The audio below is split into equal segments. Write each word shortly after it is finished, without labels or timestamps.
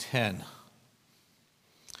10.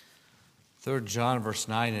 3 John verse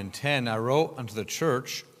 9 and 10, I wrote unto the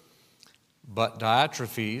church, but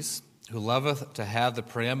Diotrephes, who loveth to have the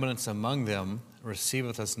preeminence among them,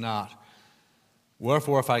 receiveth us not.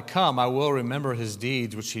 Wherefore, if I come, I will remember his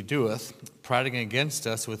deeds which he doeth, prating against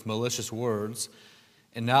us with malicious words,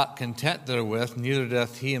 and not content therewith, neither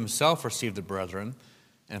doth he himself receive the brethren,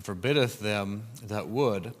 and forbiddeth them that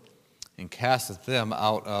would, and casteth them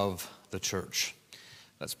out of the church.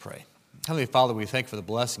 Let's pray. Heavenly Father, we thank you for the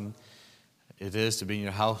blessing it is to be in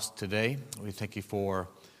your house today. We thank you for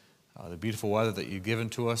the beautiful weather that you've given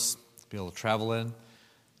to us to be able to travel in.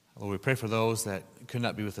 Lord, we pray for those that could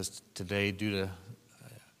not be with us today due to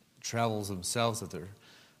travels themselves, that the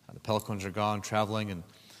Pelicans are gone traveling, and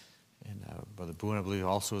Brother Boone, I believe,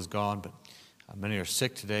 also is gone, but many are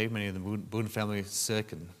sick today. Many of the Boone family is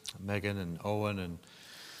sick, and Megan and Owen and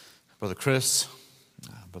Brother Chris,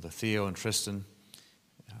 Brother Theo and Tristan,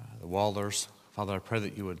 the Walders. Father, I pray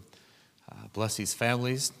that you would bless these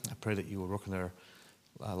families. I pray that you would work in their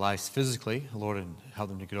lives physically, Lord, and help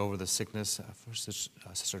them to get over the sickness. For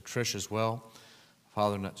Sister Trish as well.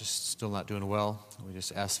 Father, still not doing well. We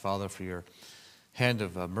just ask, Father, for your hand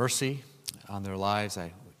of mercy on their lives.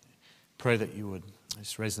 I pray that you would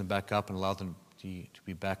just raise them back up and allow them to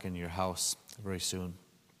be back in your house very soon.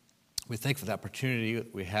 We thank you for the opportunity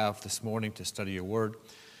that we have this morning to study your word.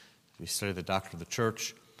 We study the doctrine of the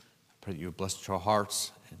church. I pray that you would bless our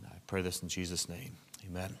hearts, and I pray this in Jesus' name.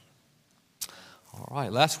 Amen. All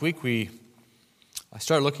right, last week I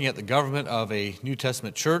started looking at the government of a New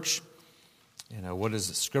Testament church. What is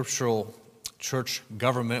scriptural church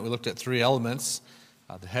government? We looked at three elements: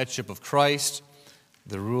 the headship of Christ,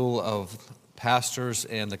 the rule of pastors,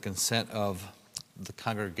 and the consent of the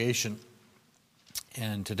congregation.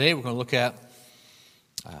 And today we're going to look at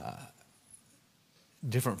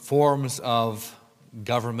different forms of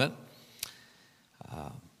government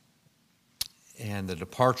and the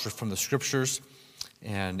departure from the scriptures.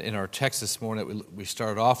 And in our text this morning we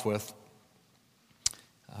started off with,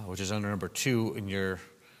 which is under number 2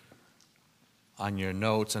 on your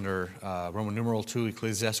notes, under Roman numeral 2,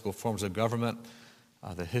 ecclesiastical forms of government.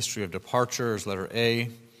 The history of departure is letter A.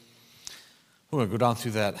 We're going to go down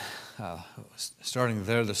through that, starting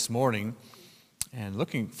there this morning, and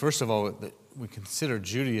looking, first of all, that we consider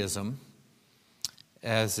Judaism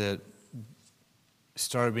as it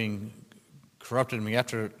started being corrupted.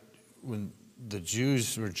 When the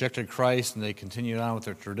Jews rejected Christ and they continued on with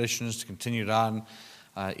their traditions, continued on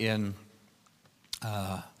in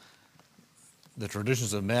the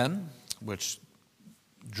traditions of men, which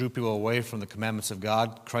drew people away from the commandments of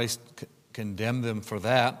God. Christ condemned them for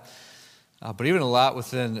that. But even a lot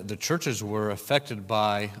within the churches were affected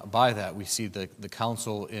by that. We see the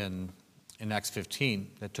council in Acts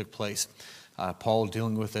 15 that took place. Paul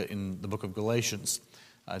dealing with it in the book of Galatians,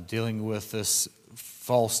 dealing with this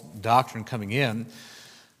false doctrine coming in.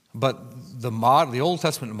 But the Old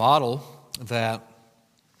Testament model that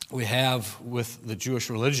we have with the Jewish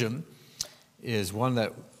religion is one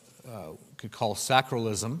that we could call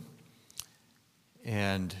sacralism,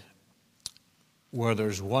 and where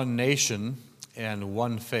there's one nation and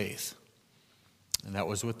one faith. And that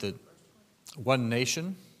was with the one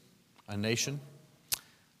nation, a nation.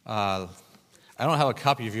 I don't have a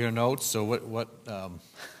copy of your notes, so what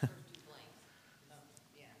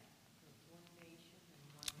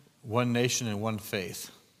one nation and one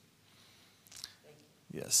faith.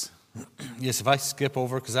 Yes. Yes, if I skip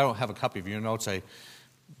over, because I don't have a copy of your notes, I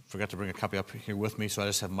forgot to bring a copy up here with me, so I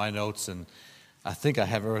just have my notes, and I think I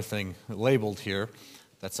have everything labeled here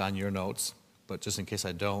that's on your notes, but just in case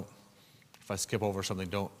I don't, if I skip over something,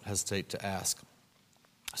 don't hesitate to ask.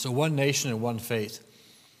 So one nation and one faith.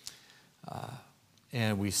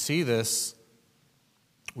 And we see this,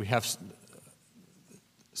 we have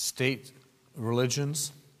state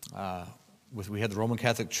religions. We had the Roman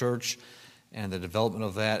Catholic Church and the development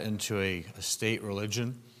of that into a state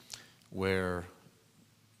religion, where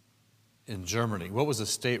in Germany, what was the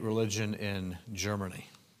state religion in Germany?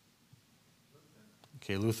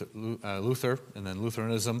 Okay, Luther, and then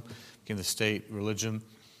Lutheranism became the state religion.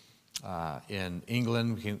 In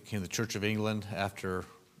England, became the Church of England after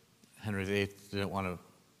Henry VIII didn't want to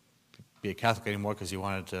be a Catholic anymore because he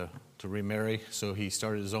wanted to remarry, so he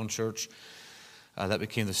started his own church. That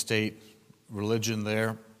became the state religion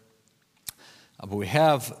there. But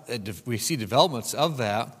we see developments of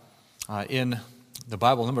that in the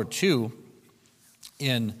Bible. Number 2,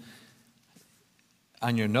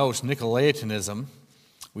 on your notes, Nicolaitanism.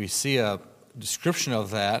 We see a description of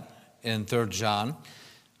that in 3 John.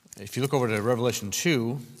 If you look over to Revelation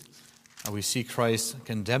 2, we see Christ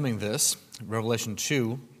condemning this. Revelation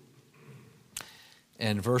 2,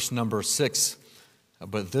 And verse number 6,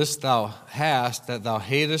 but this thou hast, that thou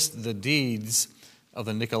hatest the deeds of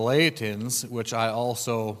the Nicolaitans, which I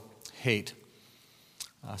also hate.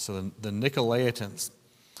 So the Nicolaitans,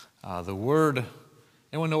 the word,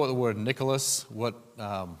 anyone know what the word Nicholas, what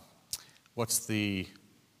does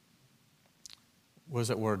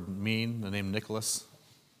that word mean, the name Nicholas?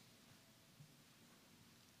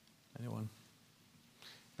 Anyone?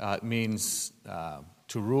 It means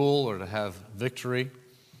to rule or to have victory.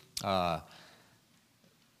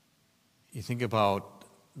 You think about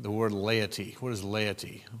the word laity. What is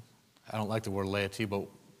laity? I don't like the word laity, but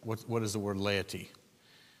what is the word laity?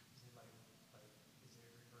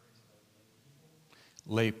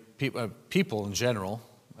 Lay people in general,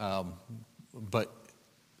 but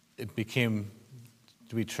it became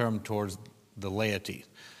to be termed towards the laity,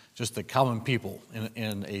 just the common people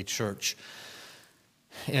in a church.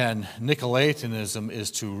 And Nicolaitanism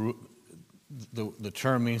is the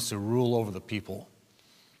term means to rule over the people.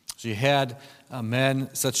 So you had men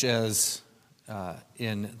such as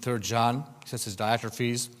in 3 John, such as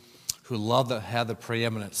Diotrephes, who loved to have the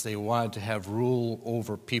preeminence. They wanted to have rule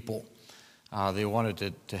over people. They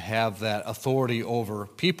wanted to have that authority over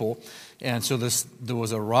people. And so there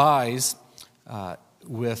was a rise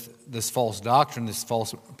with this false doctrine, this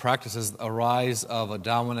false practices, a rise of a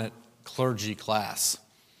dominant clergy class.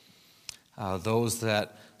 Those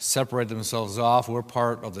that separate themselves off, we're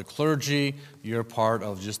part of the clergy, you're part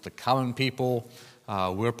of just the common people,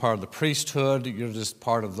 we're part of the priesthood, you're just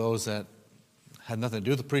part of those that had nothing to do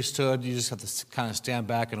with the priesthood, you just have to kind of stand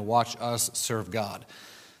back and watch us serve God.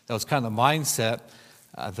 That was kind of the mindset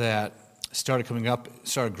that started coming up,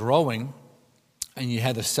 started growing, and you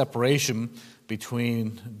had the separation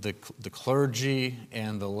between the clergy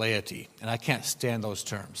and the laity. And I can't stand those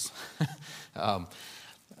terms. I'm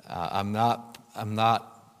not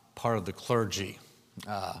part of the clergy,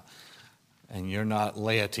 and you're not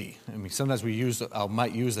laity. I mean, sometimes I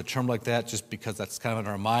might use a term like that just because that's kind of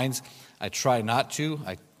in our minds. I try not to.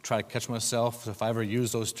 I try to catch myself. If I ever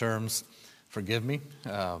use those terms, forgive me.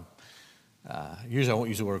 Usually I won't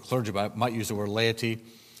use the word clergy, but I might use the word laity,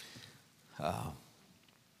 but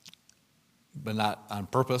not on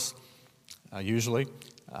purpose, usually.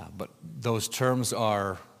 But those terms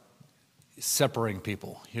are separating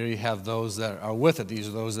people. Here you have those that are with it. These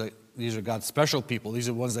are God's special people. These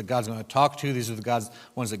are the ones that God's going to talk to. These are the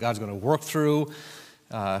ones that God's going to work through.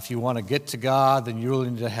 If you want to get to God, then you really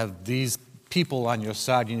need to have these people on your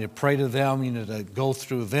side. You need to pray to them. You need to go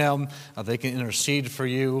through them. They can intercede for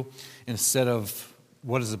you instead of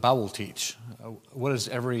what does the Bible teach? What is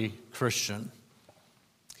every Christian?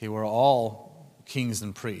 Okay, we're all kings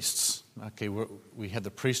and priests. Okay, we have the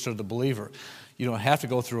priesthood of the believer. You don't have to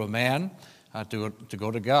go through a man to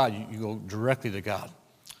go to God. You go directly to God.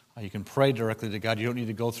 You can pray directly to God. You don't need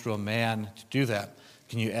to go through a man to do that.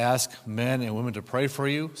 Can you ask men and women to pray for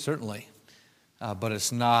you? Certainly. But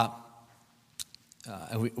it's not,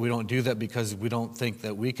 we don't do that because we don't think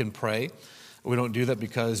that we can pray. We don't do that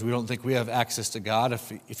because we don't think we have access to God.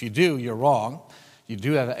 If you do, you're wrong. You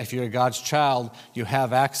do have. If you're God's child, you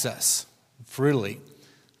have access freely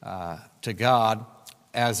to God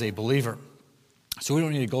as a believer. So we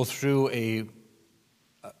don't need to go through the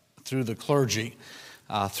clergy,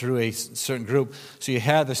 through a certain group. So you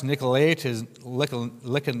had this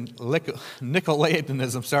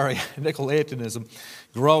Nicolaitanism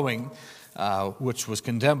growing, which was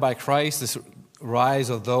condemned by Christ, this rise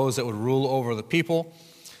of those that would rule over the people.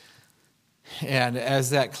 And as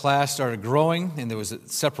that class started growing, and there was a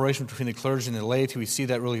separation between the clergy and the laity, we see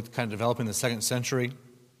that really kind of developing in the 2nd century.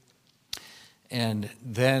 And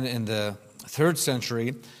then in the 3rd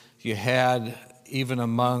century, you had, even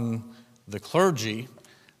among the clergy,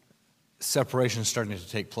 separation starting to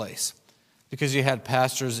take place. Because you had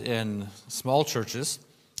pastors in small churches,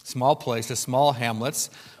 small places, small hamlets,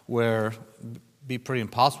 where it would be pretty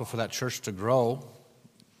impossible for that church to grow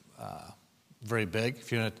very big.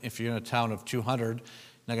 If you're in a town of 200, you're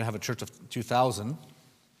not going to have a church of 2,000.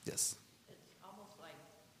 Yes? It's almost like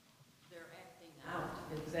they're acting out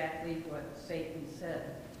exactly what Satan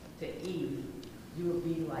said to Eve. You will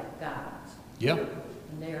be like God. Yeah.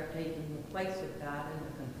 And they are taking the place of God in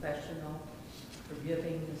the confessional,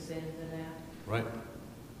 forgiving the sins and that. Right.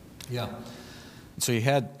 Yeah. So you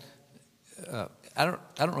had, I don't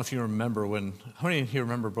know if you remember how many of you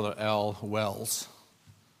remember Brother Al Wells?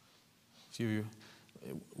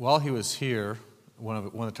 While he was here, one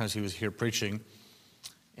of the times he was here preaching,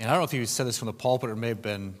 and I don't know if he said this from the pulpit or it may have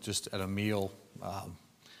been just at a meal,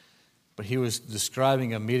 but he was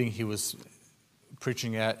describing a meeting he was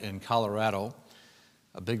preaching at in Colorado,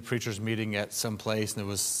 a big preacher's meeting at some place, and there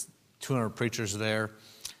was 200 preachers there.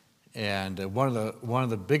 And one of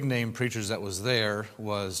the big name preachers that was there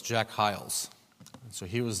was Jack Hyles. So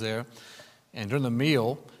he was there. And during the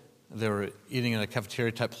meal, they were eating in a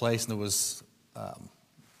cafeteria type place, and there was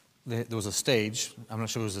a stage. I'm not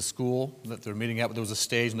sure it was a school that they were meeting at, but there was a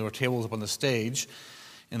stage, and there were tables up on the stage,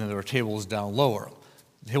 and then there were tables down lower.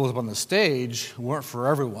 The tables up on the stage weren't for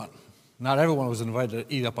everyone. Not everyone was invited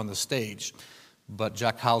to eat up on the stage, but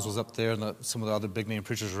Jack Hyles was up there, and some of the other big name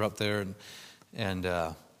preachers were up there,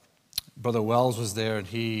 and Brother Wells was there, and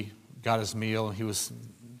he got his meal, and he was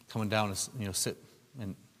coming down to sit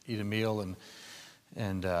and eat a meal,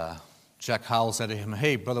 and Jack Hyles said to him,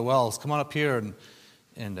 "Hey, Brother Wells, come on up here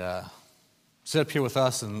and sit up here with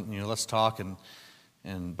us, and let's talk."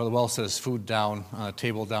 And Brother Wells set his food down on a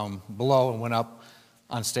table down below and went up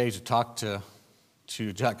on stage to talk to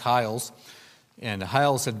Jack Hyles. And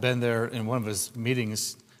Hyles had been there in one of his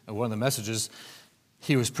meetings, one of the messages.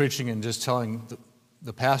 He was preaching and just telling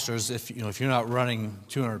the pastors, if you're not running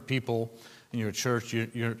 200 people in your church,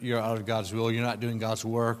 you're out of God's will. You're not doing God's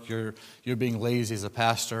work. You're being lazy as a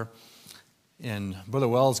pastor. And Brother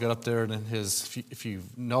Wells got up there, and if you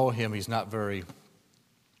know him, he's not very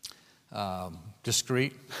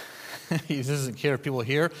discreet. He doesn't care if people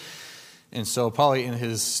hear. And so probably in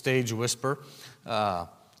his stage whisper,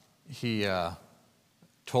 he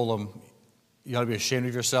told them, "You ought to be ashamed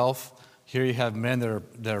of yourself. Here you have men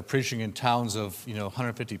that are preaching in towns of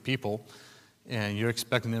 150 people, and you're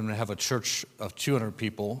expecting them to have a church of 200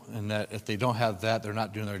 people, and that if they don't have that, they're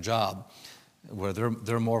not doing their job, where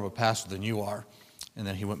they're more of a pastor than you are." And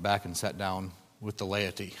then he went back and sat down with the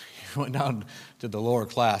laity. He went down to the lower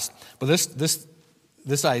class. But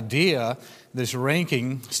this idea, this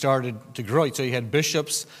ranking started to grow. So you had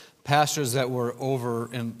bishops, pastors that were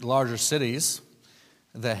over in larger cities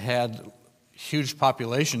that had huge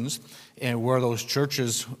populations, and where those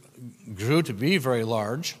churches grew to be very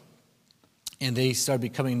large, and they started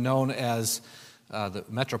becoming known as the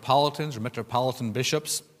metropolitans or metropolitan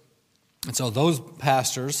bishops. And so those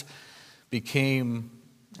pastors became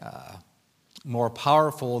more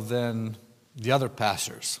powerful than the other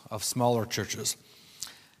pastors of smaller churches.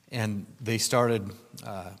 And they started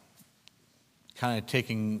kind of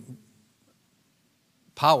taking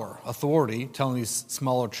power, authority, telling these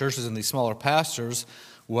smaller churches and these smaller pastors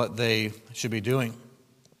what they should be doing.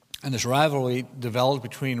 And this rivalry developed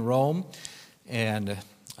between Rome and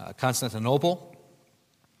Constantinople.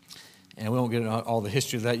 And we won't get into all the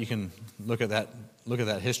history of that. You can look at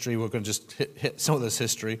that history. We're going to just hit some of this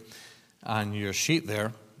history on your sheet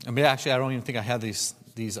there. I mean, actually, I don't even think I have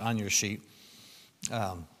these on your sheet.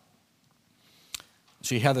 So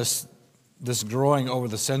you have this growing over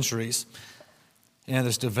the centuries, and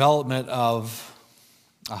this development of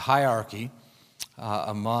a hierarchy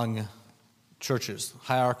among churches,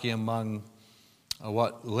 hierarchy among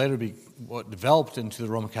what developed into the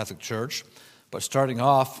Roman Catholic Church. But starting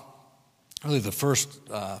off, really the first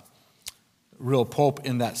real pope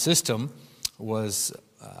in that system was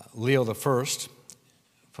Leo I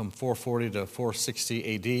from 440 to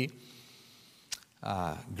 460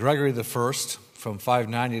 AD. Gregory I from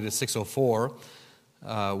 590 to 604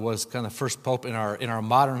 was kind of first pope in our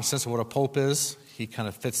modern sense of what a pope is. He kind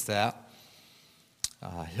of fits that.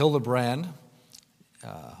 Hildebrand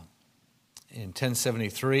in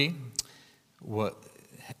 1073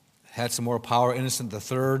 had some more power. Innocent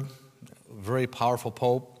III, very powerful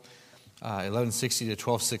pope, 1160 to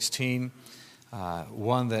 1216,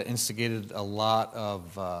 one that instigated a lot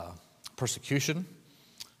of persecution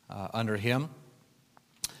under him.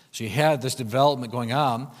 So you had this development going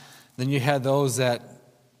on. Then you had those that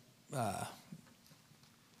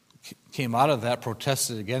came out of that,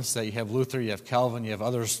 protested against that. You have Luther, you have Calvin, you have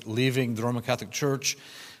others leaving the Roman Catholic Church,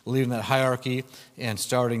 leaving that hierarchy and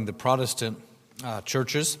starting the Protestant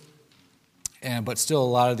churches. But still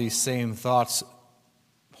a lot of these same thoughts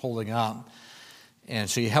holding on. And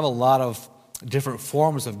so you have a lot of different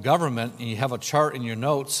forms of government, and you have a chart in your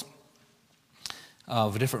notes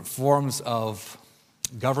of different forms of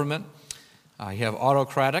government. You have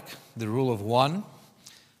autocratic, the rule of one.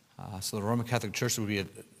 So the Roman Catholic Church would be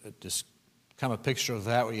just kind of a picture of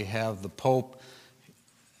that, where you have the Pope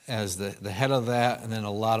as the head of that, and then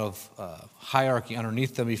a lot of hierarchy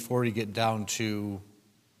underneath them before you get down to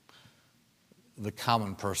the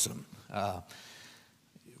common person.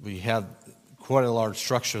 We have quite a large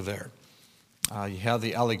structure there. You have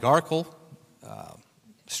the oligarchical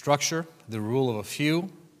structure, the rule of a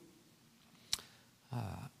few.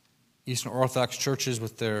 Eastern Orthodox churches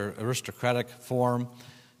with their aristocratic form,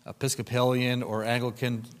 Episcopalian or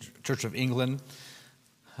Anglican Church of England,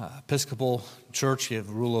 Episcopal Church, you have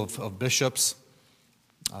the rule of bishops.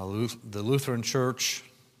 the Lutheran Church,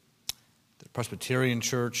 the Presbyterian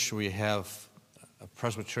Church. We have a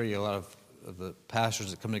Presbyterian, a lot of the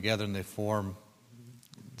pastors that come together and they form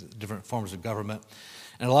different forms of government.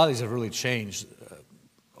 And a lot of these have really changed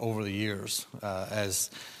over the years as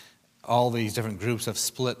all these different groups have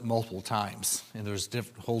split multiple times. And there's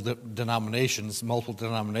whole denominations, multiple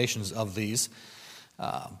denominations of these,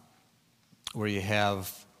 where you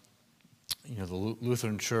have, the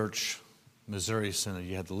Lutheran Church, Missouri Synod,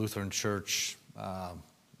 you have the Lutheran Church,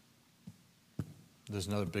 there's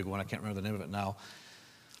another big one, I can't remember the name of it now.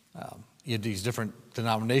 You have these different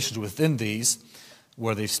denominations within these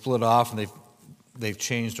where they've split off and they've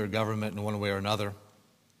changed their government in one way or another.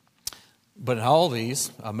 But in all these,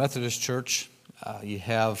 Methodist Church, you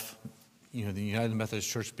have, the United Methodist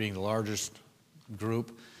Church being the largest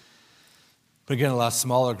group. But again, a lot of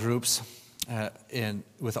smaller groups. And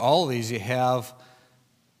with all of these, you have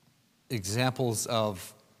examples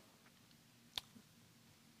of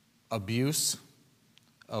abuse,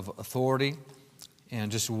 of authority.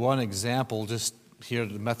 And just one example, just here at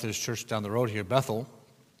the Methodist Church down the road here, Bethel,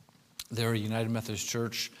 they're a United Methodist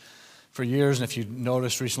Church for years, and if you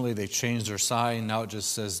noticed recently, they changed their sign. Now it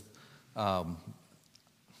just says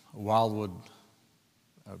Wildwood,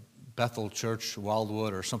 Bethel Church,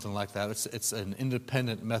 Wildwood, or something like that. It's an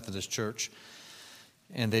independent Methodist church.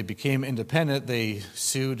 And they became independent. They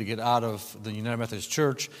sued to get out of the United Methodist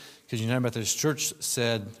Church because United Methodist Church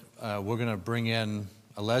said, we're going to bring in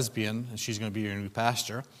a lesbian, and she's going to be your new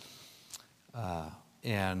pastor.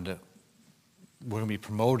 And we're going to be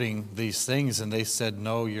promoting these things, and they said,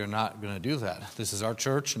 no, you're not going to do that. This is our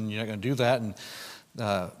church, and you're not going to do that. And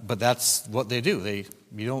but that's what they do.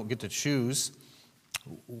 You don't get to choose.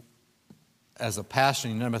 As a pastor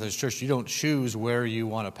in the United Methodist Church, you don't choose where you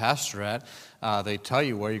want to pastor at. They tell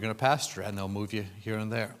you where you're going to pastor at, and they'll move you here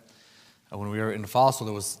and there. When we were in Fossil,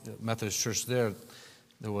 there was a Methodist church there.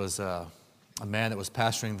 There was a man that was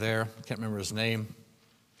pastoring there. I can't remember his name.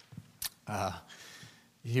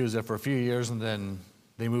 He was there for a few years, and then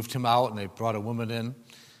they moved him out, and they brought a woman in,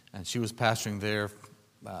 and she was pastoring there.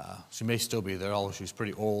 She may still be there, although she's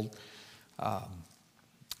pretty old.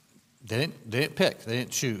 They didn't pick. They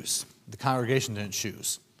didn't choose. The congregation didn't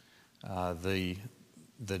choose. The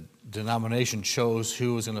denomination chose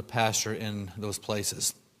who was going to pastor in those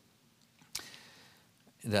places.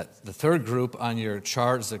 That the third group on your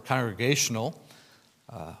chart is the congregational,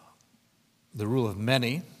 the rule of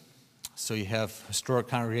many. So you have historic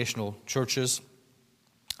congregational churches,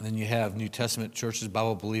 and then you have New Testament churches,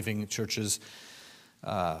 Bible-believing churches,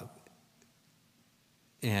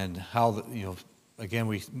 and how, again,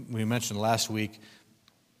 we mentioned last week,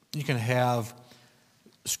 you can have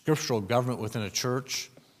scriptural government within a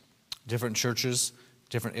church, different churches,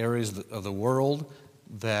 different areas of the world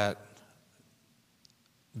that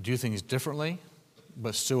do things differently,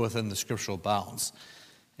 but still within the scriptural bounds.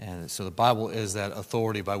 And so the Bible is that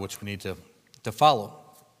authority by which we need to follow.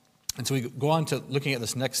 And so we go on to looking at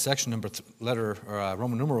this next section,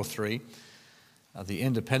 Roman numeral 3, the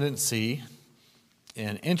independency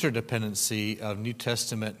and interdependency of New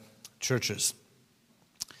Testament churches.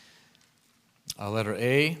 Letter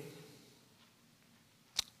A,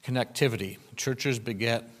 connectivity. Churches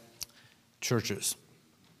beget churches.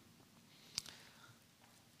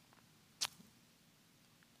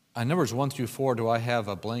 On Numbers 1 through 4, do I have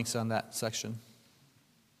blanks on that section?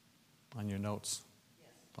 On your notes? Yes.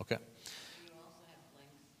 Okay. You also have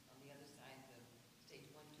blanks on the other side of stage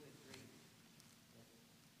 1, 2, and 3.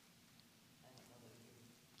 I don't know that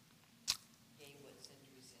you gave what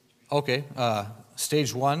century. Okay.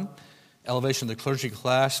 Stage 1, elevation of the clergy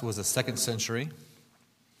class, was the 2nd century.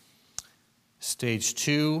 Stage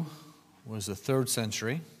 2 was the 3rd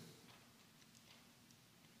century.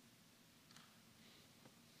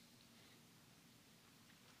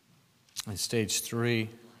 And stage 3,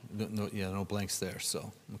 no blanks there,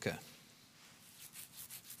 so, okay.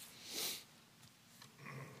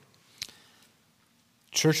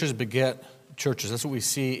 Churches beget churches. That's what we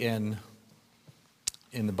see in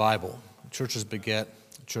the Bible. Churches beget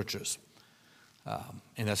churches.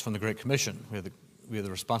 And that's from the Great Commission. We have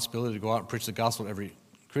the responsibility to go out and preach the gospel to every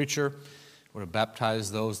creature. We're to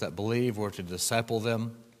baptize those that believe. We're to disciple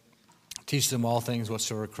them, teach them all things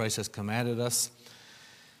whatsoever Christ has commanded us.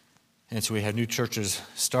 And so we have new churches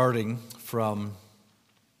starting from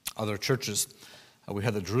other churches. We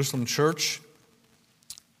have the Jerusalem church.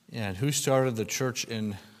 And who started the church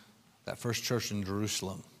that first church in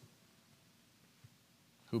Jerusalem?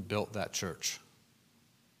 Who built that church?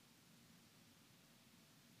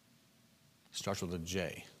 Starts with a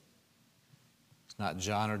J. It's not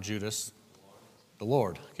John or Judas. The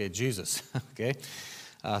Lord. Okay, Jesus. Okay.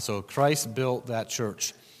 So Christ built that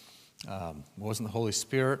church. It wasn't the Holy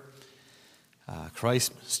Spirit.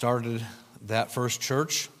 Christ started that first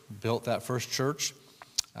church, built that first church.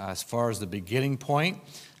 As far as the beginning point,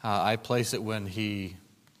 I place it when he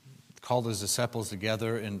called his disciples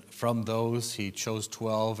together, and from those he chose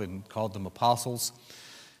 12 and called them apostles.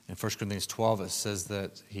 In 1 Corinthians 12, it says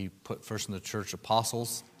that he put first in the church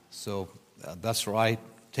apostles. So that's where I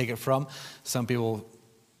take it from. Some people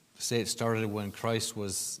say it started when Christ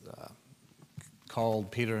was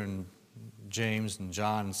called Peter and James and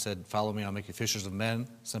John and said, "Follow me, I'll make you fishers of men."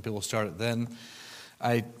 Some people start it then.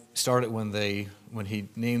 I started when he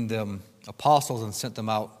named them apostles and sent them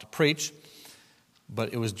out to preach.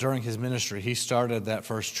 But it was during his ministry. He started that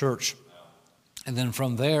first church. And then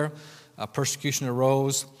from there, persecution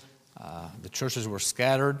arose. The churches were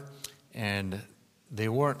scattered. And they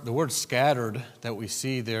weren't. The word scattered that we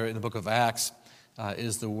see there in the book of Acts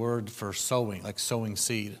is the word for sowing, like sowing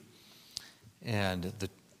seed. And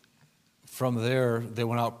from there, they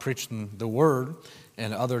went out preaching the word,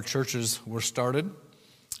 and other churches were started.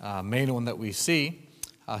 Main one that we see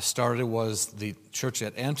started was the church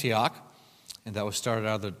at Antioch, and that was started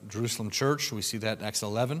out of the Jerusalem church. We see that in Acts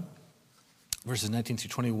 11, verses 19 through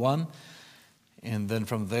 21. And then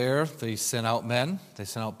from there, they sent out men. They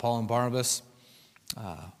sent out Paul and Barnabas,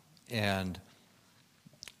 and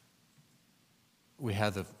we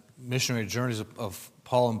had the missionary journeys of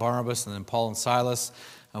Paul and Barnabas, and then Paul and Silas.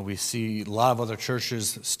 We see a lot of other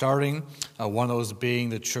churches starting, one of those being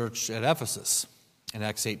the church at Ephesus in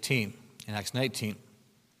Acts 18, in Acts 19.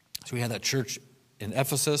 So we had that church in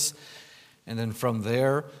Ephesus, and then from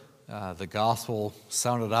there, the gospel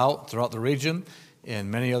sounded out throughout the region, and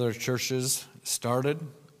many other churches started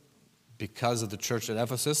because of the church at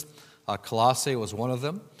Ephesus. Colossae was one of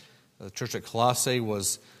them. The church at Colossae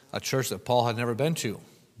was a church that Paul had never been to,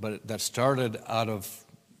 but that started out of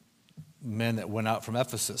men that went out from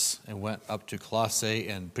Ephesus and went up to Colossae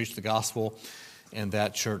and preached the gospel, and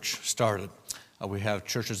that church started. We have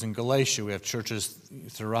churches in Galatia. We have churches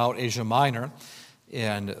throughout Asia Minor,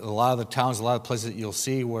 and a lot of the towns, a lot of places that you'll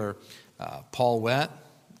see where Paul went,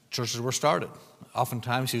 churches were started.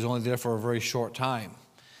 Oftentimes, he was only there for a very short time,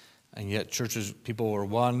 and yet churches, people were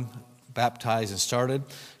won, baptized, and started.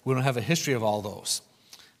 We don't have a history of all those.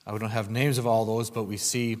 We don't have names of all those, but we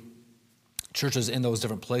see churches in those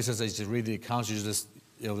different places. As you read the accounts, you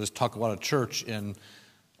just talk about a church in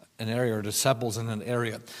an area or disciples in an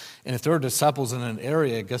area. And if there were disciples in an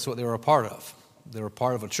area, guess what they were a part of? They were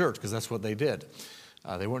part of a church, because that's what they did.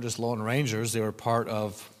 They weren't just lone rangers. They were part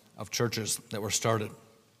of churches that were started.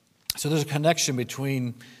 So there's a connection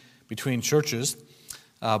between churches,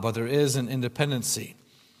 but there is an independency.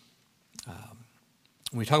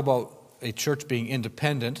 When we talk about a church being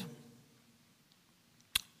independent,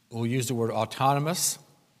 we'll use the word autonomous,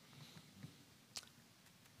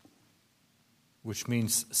 which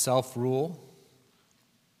means self-rule.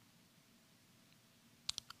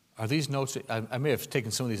 Are these notes? I may have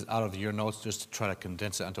taken some of these out of your notes just to try to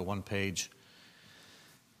condense it onto one page.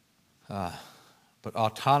 But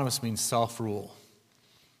autonomous means self-rule.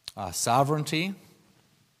 Sovereignty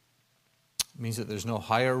means that there's no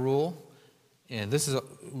higher rule. And this is,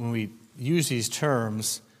 when we use these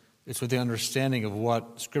terms, it's with the understanding of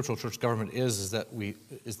what scriptural church government is that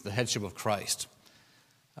is the headship of Christ.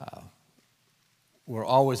 We're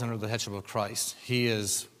always under the headship of Christ. He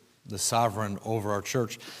is the sovereign over our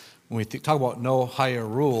church. When we talk about no higher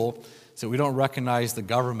rule, so we don't recognize the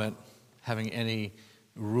government having any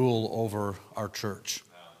rule over our church.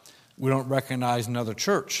 We don't recognize another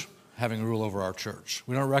church having rule over our church.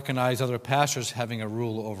 We don't recognize other pastors having a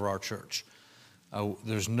rule over our church.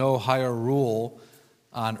 There's no higher rule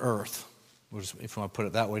on earth, if you want to put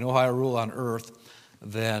it that way, no higher rule on earth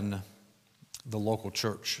than the local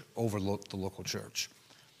church, over the local church.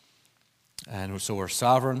 And so we're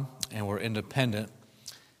sovereign and we're independent.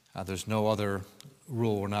 There's no other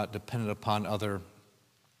rule. We're not dependent upon other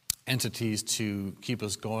entities to keep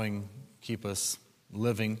us going, keep us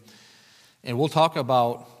living. And we'll talk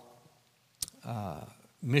about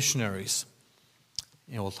missionaries.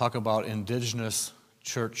 And we'll talk about indigenous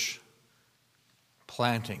church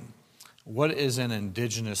planting. What is an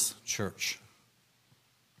indigenous church?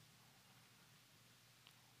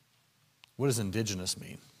 What does indigenous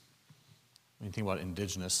mean? When you think about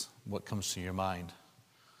indigenous, what comes to your mind?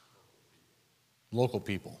 Local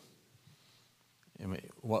people. I mean,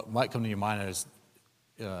 what might come to your mind is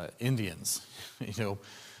Indians.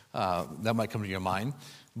 That might come to your mind,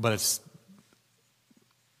 but it's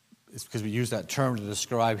because we use that term to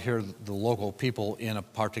describe here the local people in a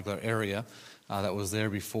particular area. that was there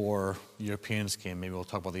before Europeans came. Maybe we'll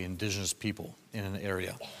talk about the indigenous people in an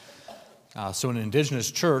area. So an indigenous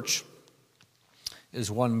church is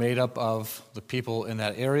one made up of the people in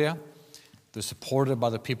that area. They're supported by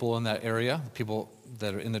the people in that area, the people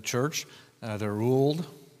that are in the church. They're ruled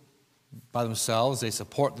by themselves. They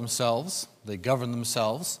support themselves. They govern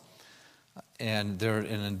themselves. And they're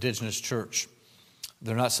an indigenous church.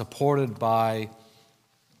 They're not supported by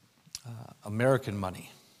American money.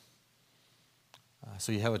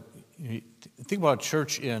 So you think about a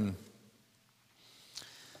church in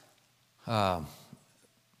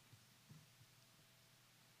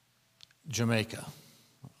Jamaica.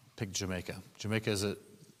 Pick Jamaica. Jamaica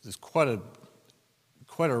is quite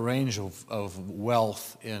a range of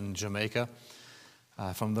wealth in Jamaica.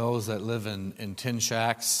 From those that live in tin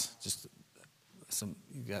shacks,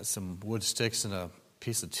 you got some wood sticks and a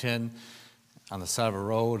piece of tin on the side of a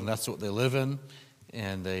road, and that's what they live in.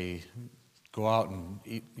 And they go out and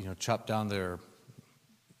eat, chop down their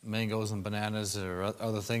mangoes and bananas or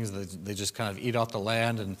other things. They just kind of eat off the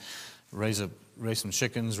land and raise some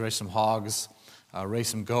chickens, raise some hogs, raise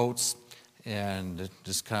some goats, and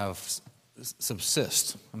just kind of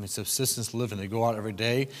subsist. Subsistence living. They go out every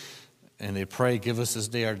day and they pray, "Give us this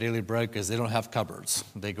day our daily bread," because they don't have cupboards.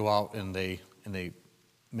 They go out and they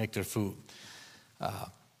make their food.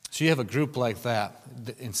 So you have a group like that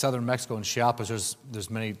in southern Mexico. In Chiapas, there's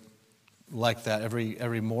many like that.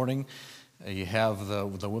 Every morning, you have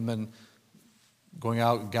the women going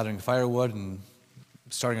out gathering firewood and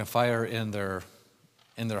starting a fire in their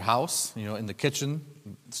house, in the kitchen,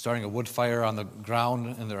 starting a wood fire on the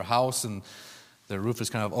ground in their house, and their roof is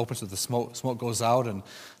kind of open so the smoke goes out, and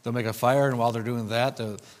they'll make a fire. And while they're doing that,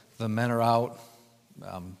 the men are out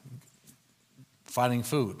finding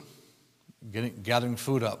food, gathering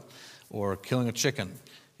food up, or killing a chicken,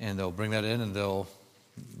 and they'll bring that in and they'll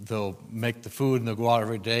make the food, and they'll go out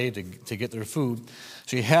every day to get their food.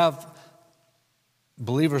 So you have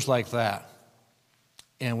believers like that,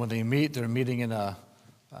 and when they meet, they're meeting in a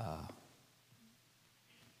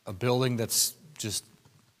building that's just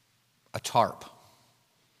a tarp,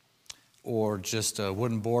 or just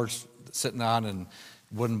wooden boards sitting on, and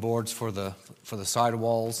wooden boards for the side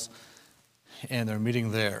walls, and they're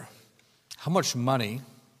meeting there. How much money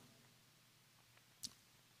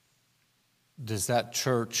does that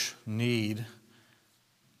church need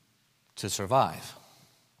to survive?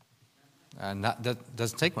 And that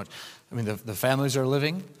doesn't take much. The families are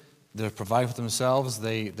living, they're providing for themselves,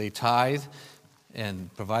 they tithe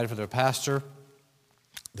and provide for their pastor.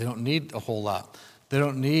 They don't need a whole lot. They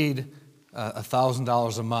don't need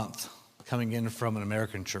 $1,000 a month coming in from an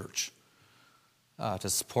American church to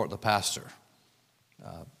support the pastor.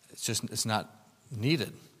 It's not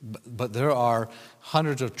needed. But there are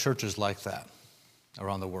hundreds of churches like that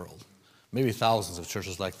around the world, maybe thousands of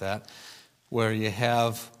churches like that, where you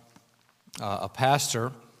have a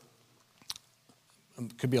pastor,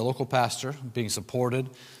 could be a local pastor, being supported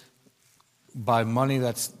by money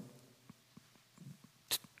that's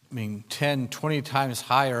 10, 20 times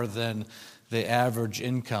higher than the average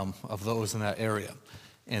income of those in that area.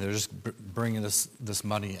 And they're just bringing this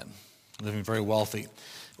money in, living very wealthy.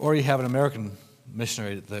 Or you have an American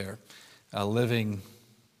missionary there, living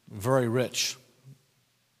very rich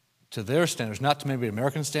to their standards, not to maybe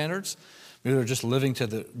American standards. Maybe they're just living to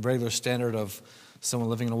the regular standard of someone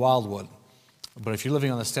living in Wildwood. But if you're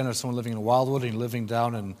living on the standard of someone living in Wildwood and you're living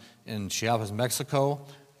down in Chiapas, Mexico,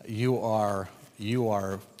 you are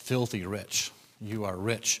filthy rich. You are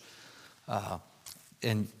rich.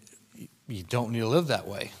 And you don't need to live that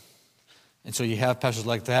way. And so you have pastors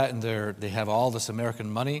like that, and they have all this American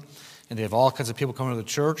money, and they have all kinds of people coming to the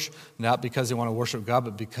church, not because they want to worship God,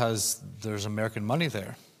 but because there's American money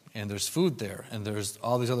there, and there's food there, and there's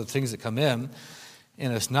all these other things that come in,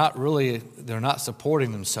 and it's not really, they're not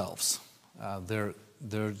supporting themselves. They're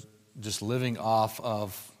just living off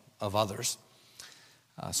of others.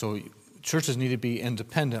 So churches need to be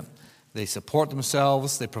independent. They support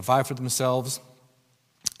themselves, they provide for themselves,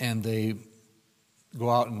 and they go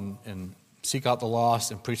out and seek out the lost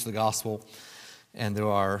and preach the gospel. And there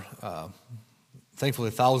are, thankfully,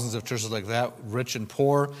 thousands of churches like that, rich and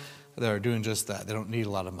poor, that are doing just that. They don't need a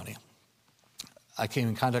lot of money. I came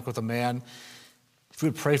in contact with a man. If we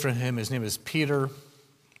would pray for him, his name is Peter.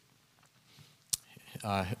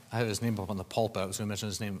 I have his name up on the pulpit. I was going to mention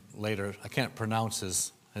his name later. I can't pronounce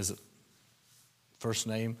his first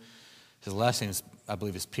name. His last name, I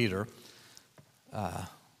believe, is Peter.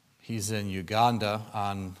 He's in Uganda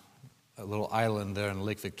on a little island there in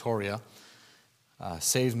Lake Victoria.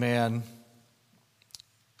 Saved man,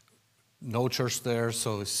 no church there,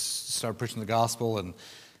 so he started preaching the gospel,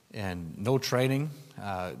 and no training,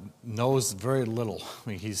 knows very little. I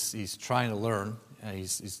mean, he's trying to learn.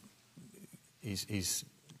 He's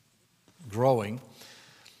growing,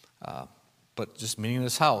 but just meeting in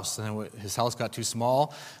his house. And then his house got too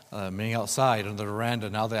small, meeting outside on the veranda.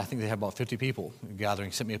 Now I think they have about 50 people gathering.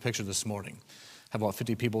 He sent me a picture this morning. Have about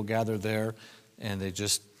 50 people gathered there, and they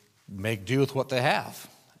just make do with what they have.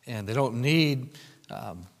 And they don't need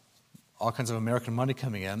all kinds of American money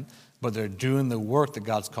coming in, but they're doing the work that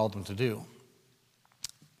God's called them to do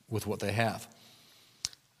with what they have.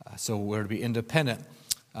 So we're to be independent.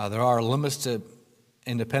 There are limits to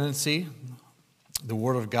independency. The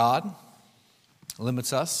Word of God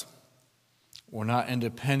limits us. We're not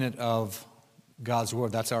independent of God's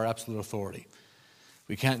Word. That's our absolute authority.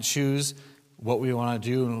 We can't choose what we want to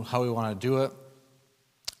do and how we want to do it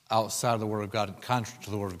outside of the Word of God, contrary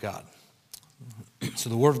to the Word of God. So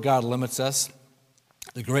the Word of God limits us.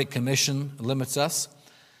 The Great Commission limits us.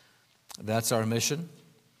 That's our mission.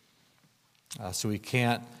 So we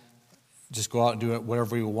can't just go out and do it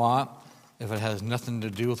whatever we want if it has nothing to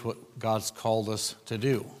do with what God's called us to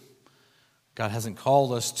do. God hasn't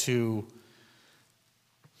called us to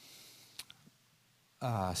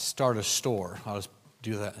start a store. I'll just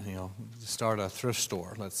do that, start a thrift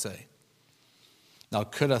store, let's say. Now,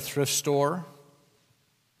 could a thrift store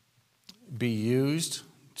be used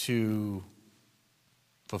to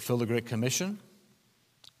fulfill the Great Commission?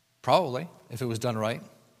 Probably, if it was done right.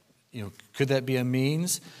 Could that be a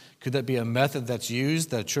means? Could that be a method that's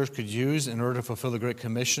used, that a church could use in order to fulfill the Great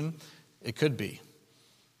Commission? It could be.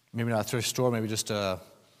 Maybe not a thrift store, maybe just a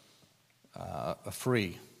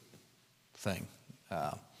free thing,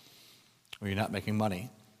 where you're not making money,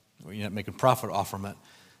 where you're not making profit off from it.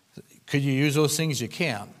 Could you use those things? You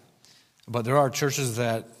can. But there are churches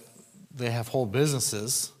that they have whole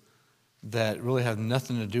businesses that really have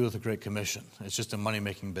nothing to do with the Great Commission. It's just a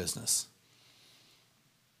money-making business.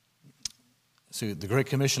 So the Great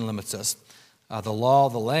Commission limits us. The law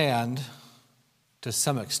of the land, to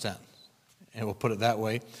some extent, and we'll put it that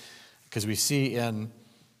way, because we see in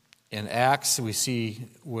Acts, we see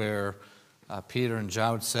where Peter and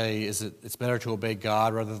John would say, it's better to obey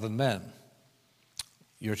God rather than men.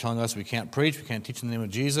 You're telling us we can't preach, we can't teach in the name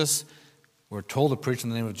of Jesus. We're told to preach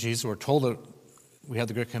in the name of Jesus. We're told that we have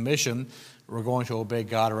the Great Commission. We're going to obey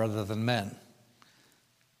God rather than men.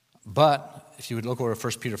 But if you would look over to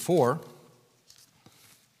 1 Peter 4,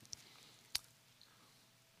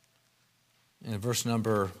 in verse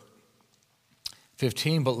number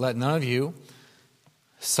 15, but let none of you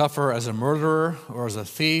suffer as a murderer or as a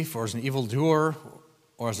thief or as an evildoer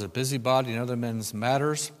or as a busybody in other men's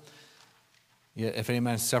matters. Yet if any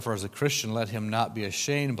man suffer as a Christian, let him not be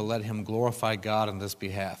ashamed, but let him glorify God on this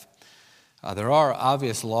behalf. There are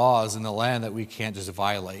obvious laws in the land that we can't just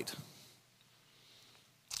violate.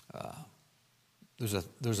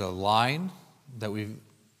 There's a line that we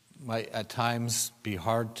might at times be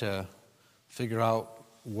hard to figure out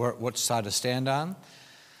which side to stand on.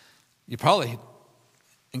 You probably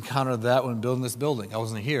encountered that when building this building. I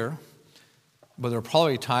wasn't here, but there were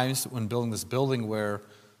probably times when building this building where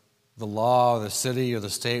the law, or the city, or the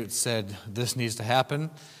state said this needs to happen,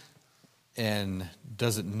 and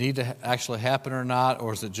does it need to actually happen or not,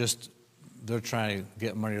 or is it just they're trying to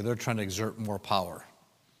get money or they're trying to exert more power?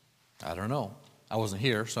 I don't know. I wasn't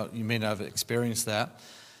here, so you may not have experienced that,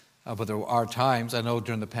 but there are times, I know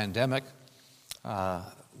during the pandemic,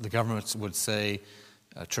 the governments would say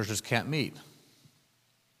churches can't meet.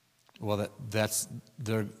 Well,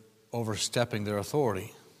 they're overstepping their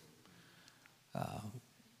authority.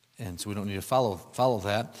 And so we don't need to follow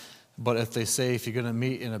that. But if they say if you're going to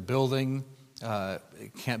meet in a building,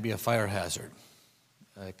 it can't be a fire hazard.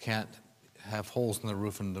 It can't have holes in the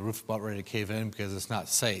roof and the roof's about ready to cave in because it's not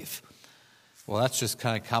safe. Well, that's just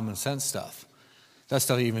kind of common sense stuff. That's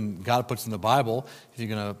stuff even God puts in the Bible. If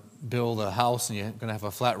you're going to build a house and you're going to have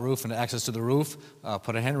a flat roof and access to the roof,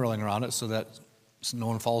 put a hand railing around it so that no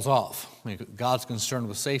one falls off. I mean, God's concerned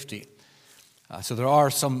with safety. So there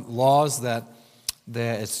are some laws that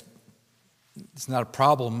it's not a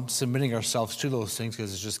problem submitting ourselves to those things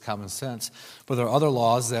because it's just common sense. But there are other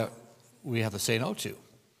laws that we have to say no to.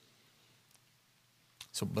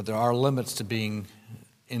 But there are limits to being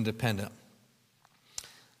independent.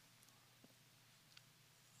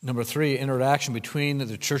 Number 3, interaction between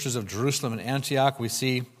the churches of Jerusalem and Antioch. We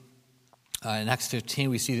see in Acts 15,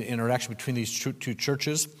 we see the interaction between these two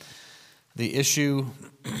churches. The issue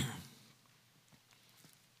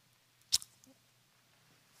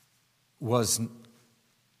was, I'm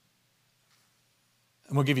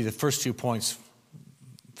going to give you the first 2 points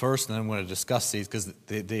first, and then I'm going to discuss these because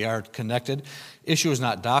they are connected. Issue is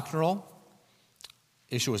not doctrinal.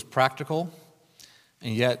 issue was practical,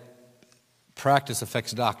 and yet practice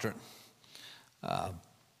affects doctrine.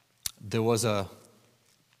 There was a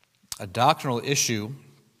doctrinal issue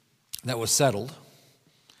that was settled.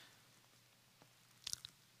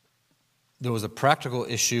 There was a practical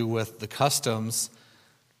issue with the customs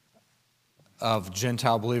of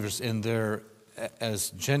Gentile believers in their, as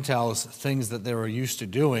Gentiles, things that they were used to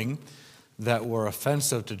doing that were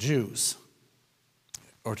offensive to Jews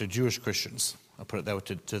or to Jewish Christians. I'll put it that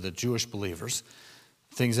way, to the Jewish believers.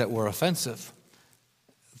 Things that were offensive.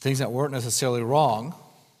 Things that weren't necessarily wrong,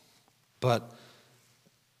 but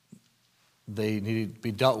they needed to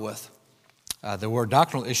be dealt with. There were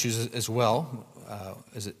doctrinal issues as well,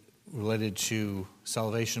 as it related to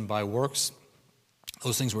salvation by works.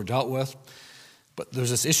 Those things were dealt with. But there's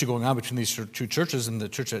this issue going on between these two churches, and the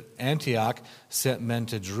church at Antioch sent men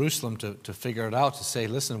to Jerusalem to figure it out, to say,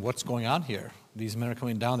 listen, what's going on here? These men are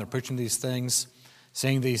coming down, they're preaching these things,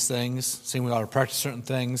 saying these things, saying we ought to practice certain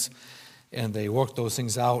things, and they worked those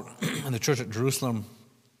things out. And the church at Jerusalem,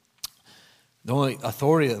 the only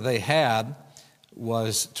authority that they had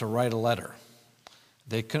was to write a letter.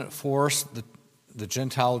 They couldn't force the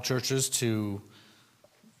Gentile churches to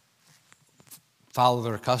follow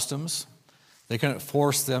their customs. They couldn't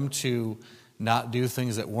force them to not do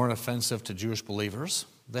things that weren't offensive to Jewish believers.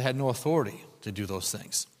 They had no authority to do those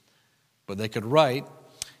things. But they could write,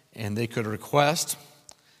 and they could request,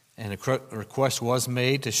 and a request was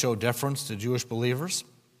made to show deference to Jewish believers.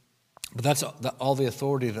 But that's all the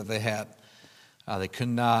authority that they had. They could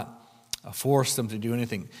not force them to do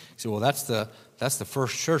anything. So, well, that's the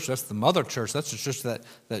first church, that's the mother church, that's the church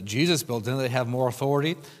that Jesus built. Didn't they have more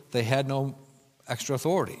authority? They had no extra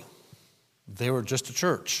authority. They were just a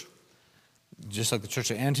church. Just like the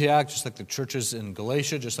church at Antioch, just like the churches in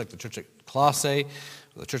Galatia, just like the church at Colossae,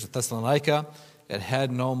 the church at Thessalonica, it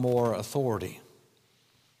had no more authority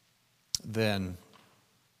than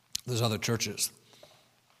those other churches.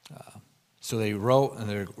 So they wrote and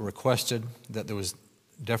they requested that there was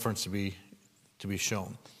deference to be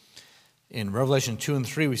shown. In Revelation 2 and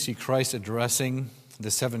 3, we see Christ addressing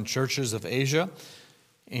the 7 churches of Asia,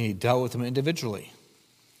 and he dealt with them individually.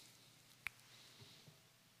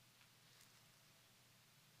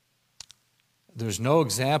 There's no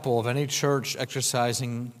example of any church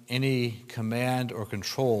exercising any command or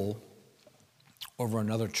control over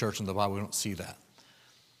another church in the Bible. We don't see that.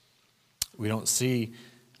 We don't see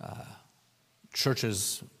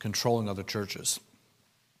churches controlling other churches.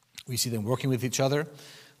 We see them working with each other.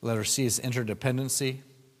 Letter C is interdependency.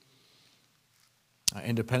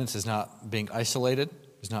 Independence is not being isolated.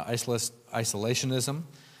 It's not isolationism.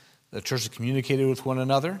 The churches communicated with one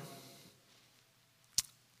another.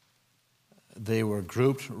 They were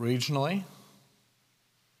grouped regionally.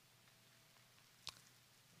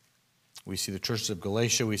 We see the churches of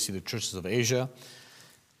Galatia. We see the churches of Asia.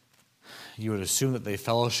 You would assume that they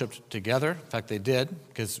fellowshiped together. In fact, they did,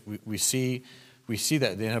 because we see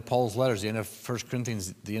that at the end of Paul's letters, the end of 1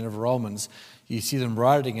 Corinthians, the end of Romans. You see them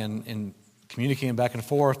writing and communicating back and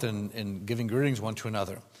forth and giving greetings one to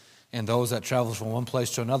another. And those that travel from one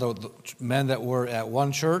place to another, the men that were at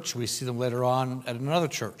one church, we see them later on at another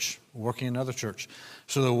church, working in another church.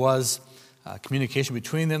 So there was communication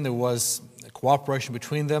between them. There was cooperation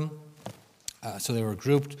between them. So they were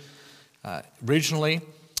grouped regionally.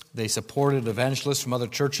 They supported evangelists from other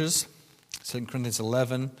churches. 2 Corinthians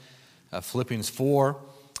 11, Philippians 4,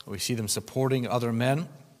 we see them supporting other men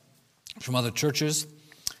from other churches.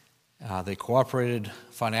 They cooperated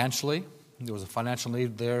financially. There was a financial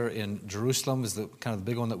need there in Jerusalem, is the kind of the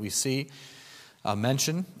big one that we see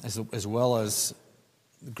mentioned, as well as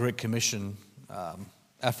the Great Commission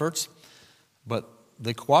efforts. But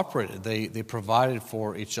they cooperated. They provided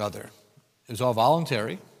for each other. It was all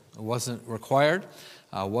voluntary. It wasn't required.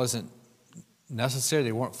 Wasn't necessary.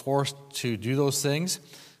 They weren't forced to do those things,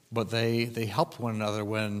 but they helped one another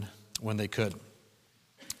when they could.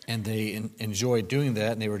 And they enjoyed doing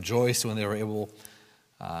that, and they rejoiced when they were able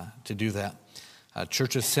to do that.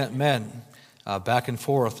 Churches sent men back and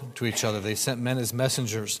forth to each other. They sent men as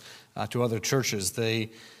messengers to other churches. They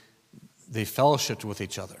fellowshiped with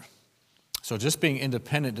each other. So just being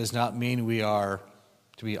independent does not mean we are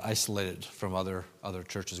to be isolated from other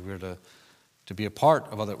churches. We are to be a part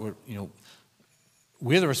of other.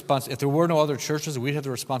 We have the response. If there were no other churches, we'd have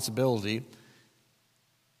the responsibility,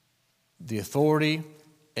 the authority,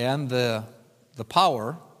 and the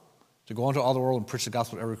power to go into all the world and preach the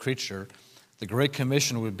gospel to every creature. The Great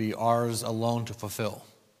Commission would be ours alone to fulfill.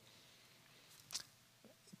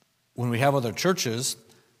 When we have other churches,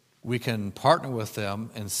 we can partner with them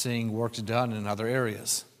in seeing works done in other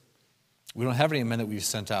areas. We don't have any men that we've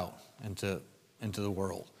sent out into into the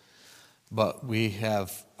world. But we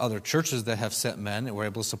have other churches that have sent men, and we're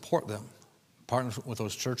able to support them, partner with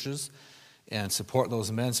those churches, and support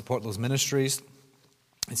those men, support those ministries,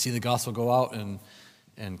 and see the gospel go out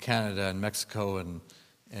in Canada and Mexico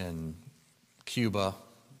and Cuba,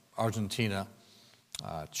 Argentina,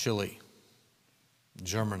 Chile,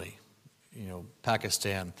 Germany,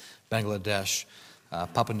 Pakistan, Bangladesh,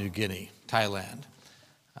 Papua New Guinea, Thailand,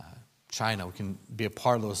 China. We can be a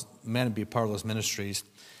part of those men and be a part of those ministries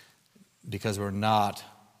because we're not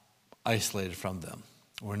isolated from them.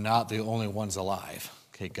 We're not the only ones alive.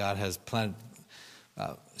 Okay, God has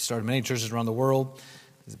started many churches around the world.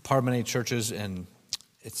 He's a part of many churches, and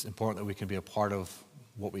it's important that we can be a part of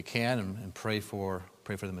what we can and pray for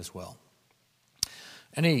them as well.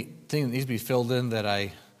 Anything that needs to be filled in that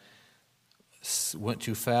I went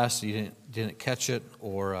too fast, you didn't catch it,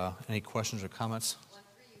 or any questions or comments? One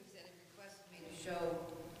for you said it requested me to show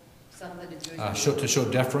something to Jewish To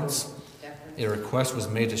show deference. deference. A request was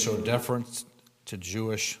made to show deference to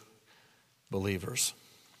Jewish believers.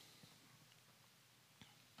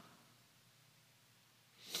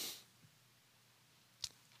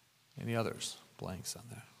 Any others? Blanks on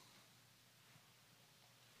there.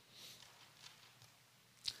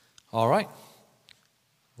 All right.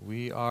 We are